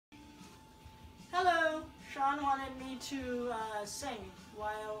Sean wanted me to sing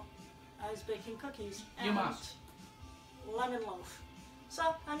while I was baking cookies. You must. Lemon loaf.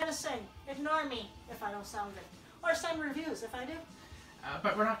 So I'm gonna sing. Ignore me if I don't sound good. Or send reviews if I do.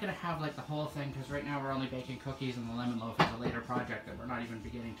 But we're not going to have like the whole thing because right now we're only baking cookies and the lemon loaf is a later project that we're not even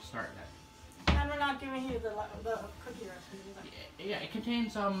beginning to start yet. And we're not giving you the cookie recipe either. Yeah, it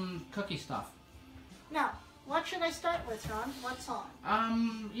contains cookie stuff. Now, what should I start with, Sean? What song?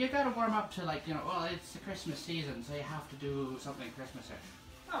 You got to warm up to like, you know, well, it's the Christmas season, so you have to do something Christmas-ish.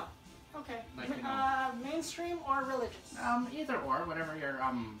 Oh, okay. Like, you know, mainstream or religious? Either or, whatever you're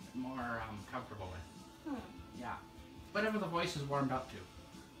more comfortable with. Yeah. Whatever the voice is warmed up to.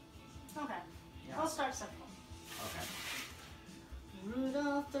 Okay. Yeah. I'll start simple. Okay.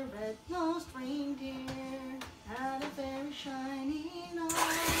 Rudolph the red-nosed reindeer had a very shiny nose.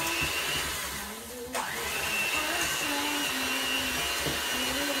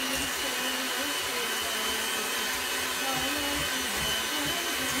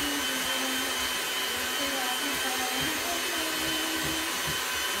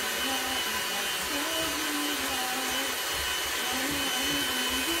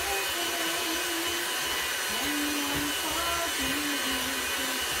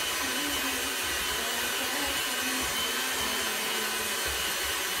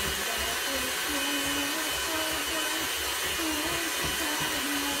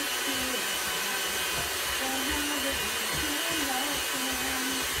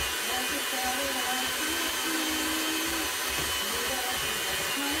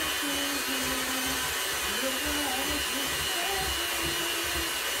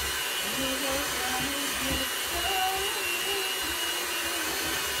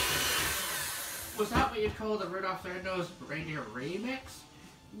 Was that what you call the Rudolph the Red-Nosed Reindeer remix?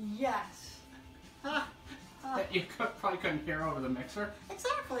 Yes. That you probably couldn't hear over the mixer?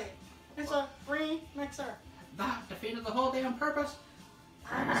 Exactly. It's a remixer. That defeated the whole damn purpose.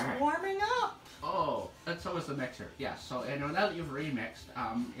 I was warming up. Oh, and so is the mixer. Yes. So, you know, now that you've remixed,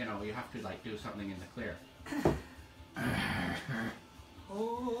 you know, you have to like do something in the clear.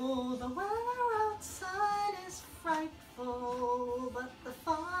 Oh, the weather outside is frightful, but the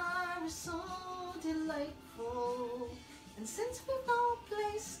fire is so delightful. And since we've no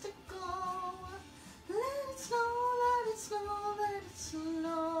place to go, let it snow, let it snow, let it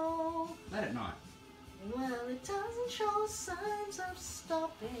snow. Let it not. Well, it doesn't show signs of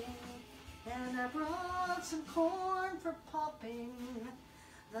stopping, and I brought some corn for popping.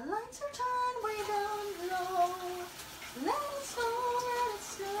 The lights are turned way down low. Let it snow, let it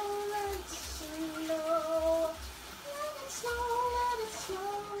snow, let it snow. Let it snow, let it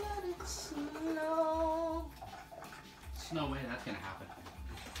snow, let it snow. There's no way that's gonna happen.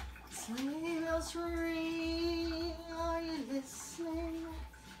 Sleigh bells ring, are you listening?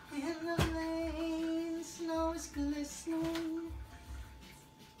 In the lane, snow is glistening.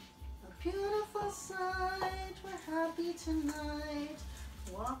 A beautiful sight, we're happy tonight.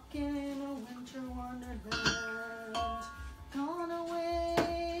 Walking in a winter wonderland. Gone away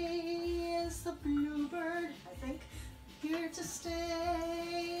is the bluebird, I think. Here to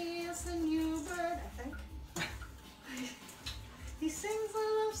stay is the new bird, I think. He sings a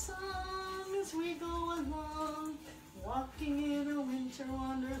love song as we go along, walking in a winter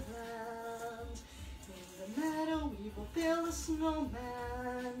wonderland. In the meadow we will build a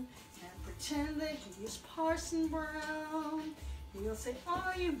snowman and pretend that he is Parson Brown. He'll say,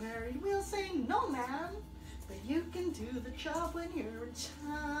 are you married? We'll say, no ma'am, but you can do the job when you're in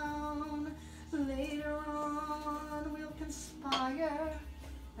town. Later on we'll conspire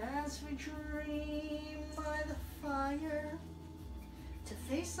as we dream by the fire to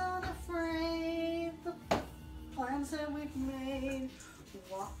face unafraid the plans that we've made,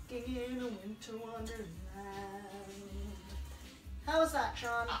 walking in a winter wonderland. How was that,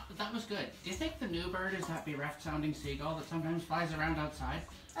 Sean? That was good. Do you think the new bird is that bereft sounding seagull that sometimes flies around outside?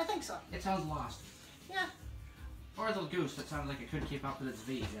 I think so. It sounds lost. Yeah. Or the goose that sounded like it couldn't keep up with its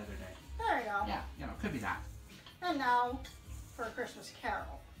V the other day. There you go. Yeah, you know, could be that. And now for a Christmas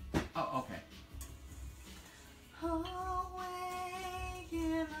carol. Oh, okay. Away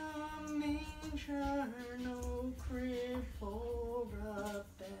in a manger, no crib for a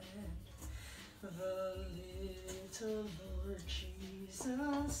bed. The little Lord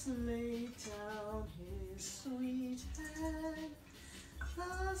Jesus laid down his sweet head.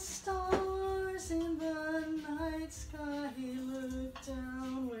 The stars in the night sky looked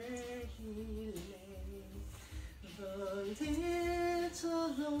down where he lay. The little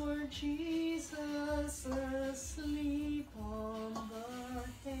Lord Jesus asleep on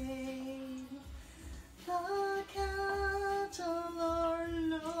the hay. The cattle are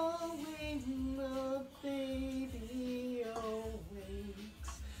lowing, the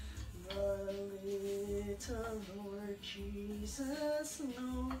Jesus,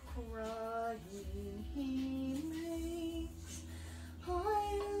 no crying he makes.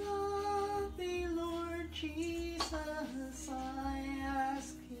 I love thee, Lord Jesus, I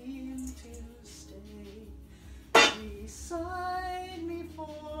ask him to stay beside me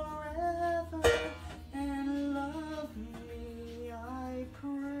forever and love me, I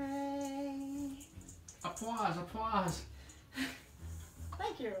pray. Applause, applause.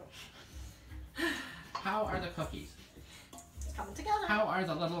 Thank you. How are the cookies? It's coming together. How are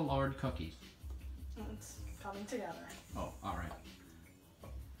the little Lord cookies? It's coming together. Oh, all right.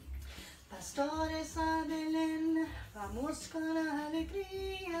 Pastores a Belén, vamos con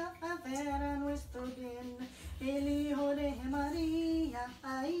alegría a ver a nuestro bien, el Hijo de María.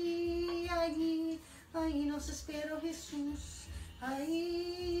 Ahí, ahí, ahí nos espero Jesús.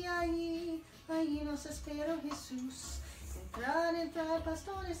 Ahí, ahí, ahí nos espero Jesús. Entrar, entrar,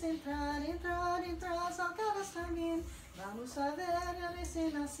 pastores, entrar, entrar, entrar, salgadas también. Vamos a ver al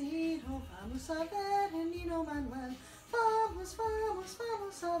recién nacido, vamos a ver el niño Manuel. Vamos, vamos,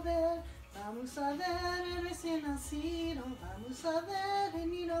 vamos a ver. Vamos a ver el recién nacido, vamos a ver el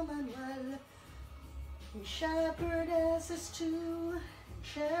niño Manuel. He shepherdesses too, and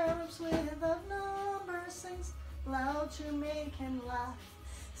cherubs without number sings loud to make him laugh,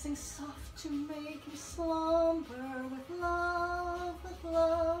 sing soft to make him slumber with love, with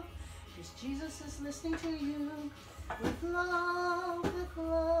love. Because Jesus is listening to you, with love, with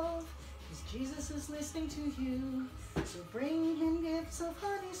love. Because Jesus is listening to you. So bring him gifts of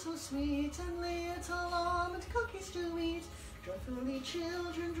honey so sweet, and little almond cookies to eat. Joyfully,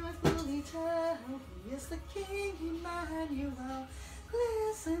 children, joyfully tell, he is the King Emmanuel.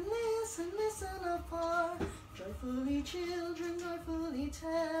 Listen, listen, listen afar. Joyfully, children, joyfully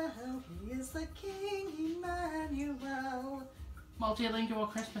tell, he is the King Emmanuel. Multilingual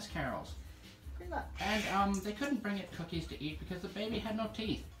Christmas carols. Pretty much. And they couldn't bring it cookies to eat because the baby had no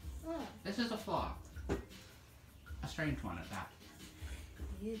teeth. This is a flaw. A strange one at that.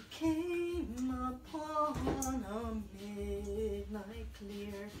 It came upon a midnight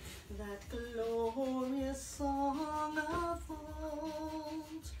clear, that glorious song of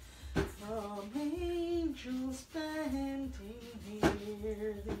old, from angels bending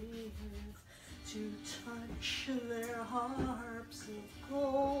near the earth to touch their harps of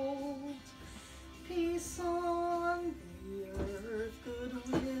gold. Peace on the earth,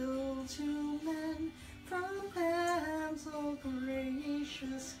 goodwill to men, from hands, O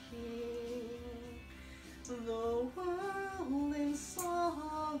gracious King. The world in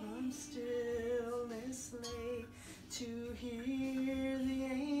solemn stillness lay to hear the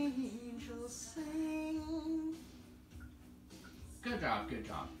angels sing. Good job, good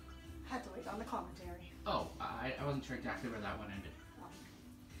job. Had to wait on the commentary. Oh, I wasn't sure exactly where that one ended.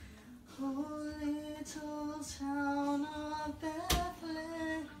 Oh, little town of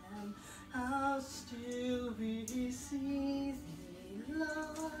Bethlehem, how still we see thee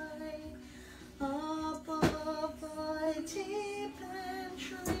lie. Above thy deep and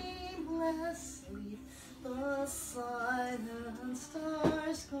dreamless sleep, the silent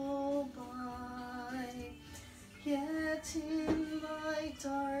stars go by. Yet in thy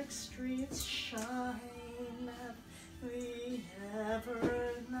dark streets shine the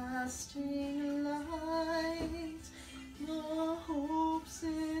everlasting light, the hopes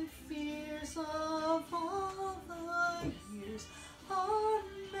and fears of all the years are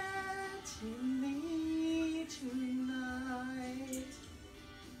met in thee tonight.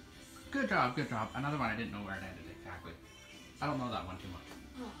 Good job, good job. Another one I didn't know where it ended exactly. I don't know that one too much.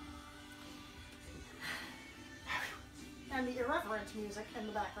 And the irreverent music in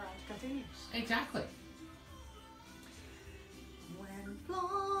the background continues. Exactly. When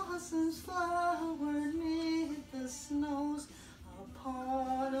blossoms flowered mid the snows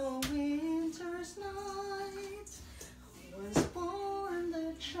upon a winter's night, was born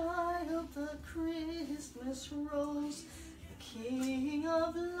the child, the Christmas rose, the King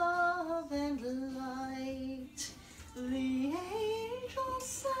of love and light. The angels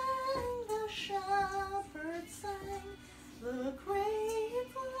sang, the shepherds sang, the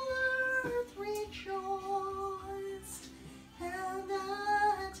grateful earth rejoiced, and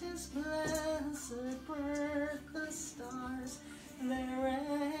at his blessed birth the stars their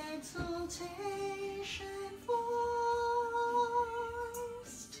exultation voiced.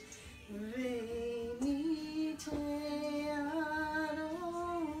 Venite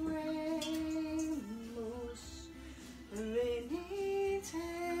adoremus, venite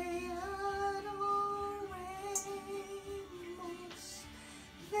adoremus,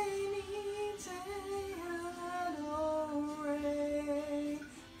 venite adoremus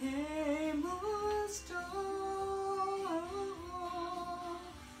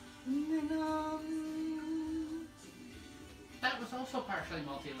also partially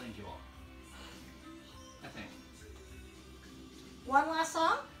multilingual. I think. One last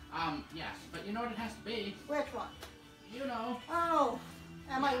song? Yes, but you know what it has to be? Which one? You know. Oh,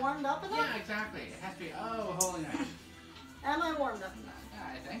 am I warmed up enough? Yeah, exactly. It has to be, oh, holy night. Am I warmed up enough?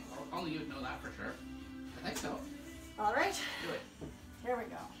 Yeah, I think. Well, only you'd know that for sure. I think so. All right. Do it. Here we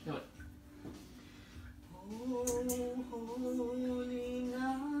go. Do it. Oh, holy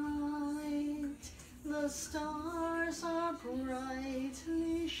night, the stars are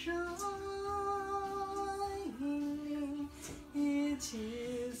brightly shining. It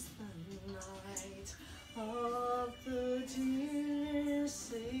is the night of the dear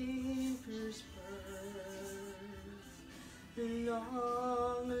Savior's birth.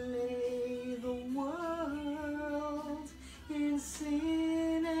 Long lay the world in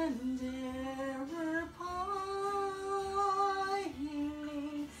sin and error pining,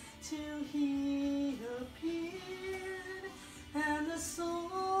 till he appeared and the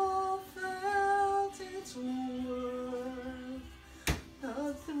soul felt its worth.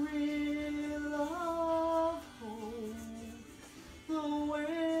 A thrill of hope, the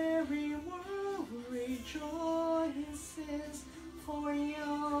weary world rejoices, for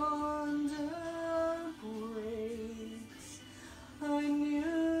yonder breaks a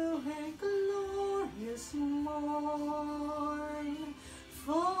new and glorious morn.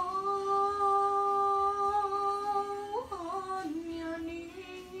 Fall on your knees,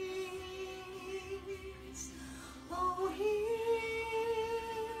 oh, hear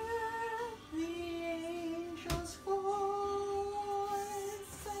the angels' voices,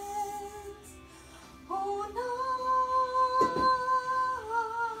 oh,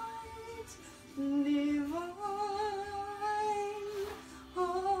 night divine,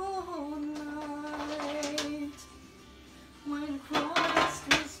 oh, night when Christ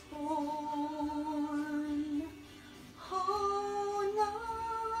is born, oh, night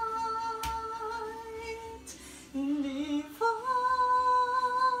divine,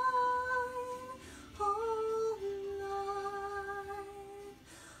 oh, night, oh, holy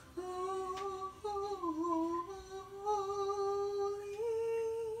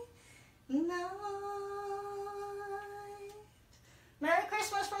night. Merry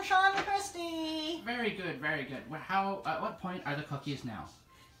Christmas from Sean and Kristy. Very good, very good. At what point are the cookies now?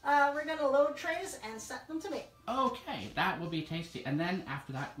 We're going to load trays and set them to bake. Okay, that will be tasty. And then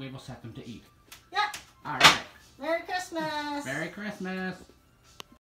after that, we will set them to eat. Yeah. All right. Merry Christmas. Merry Christmas.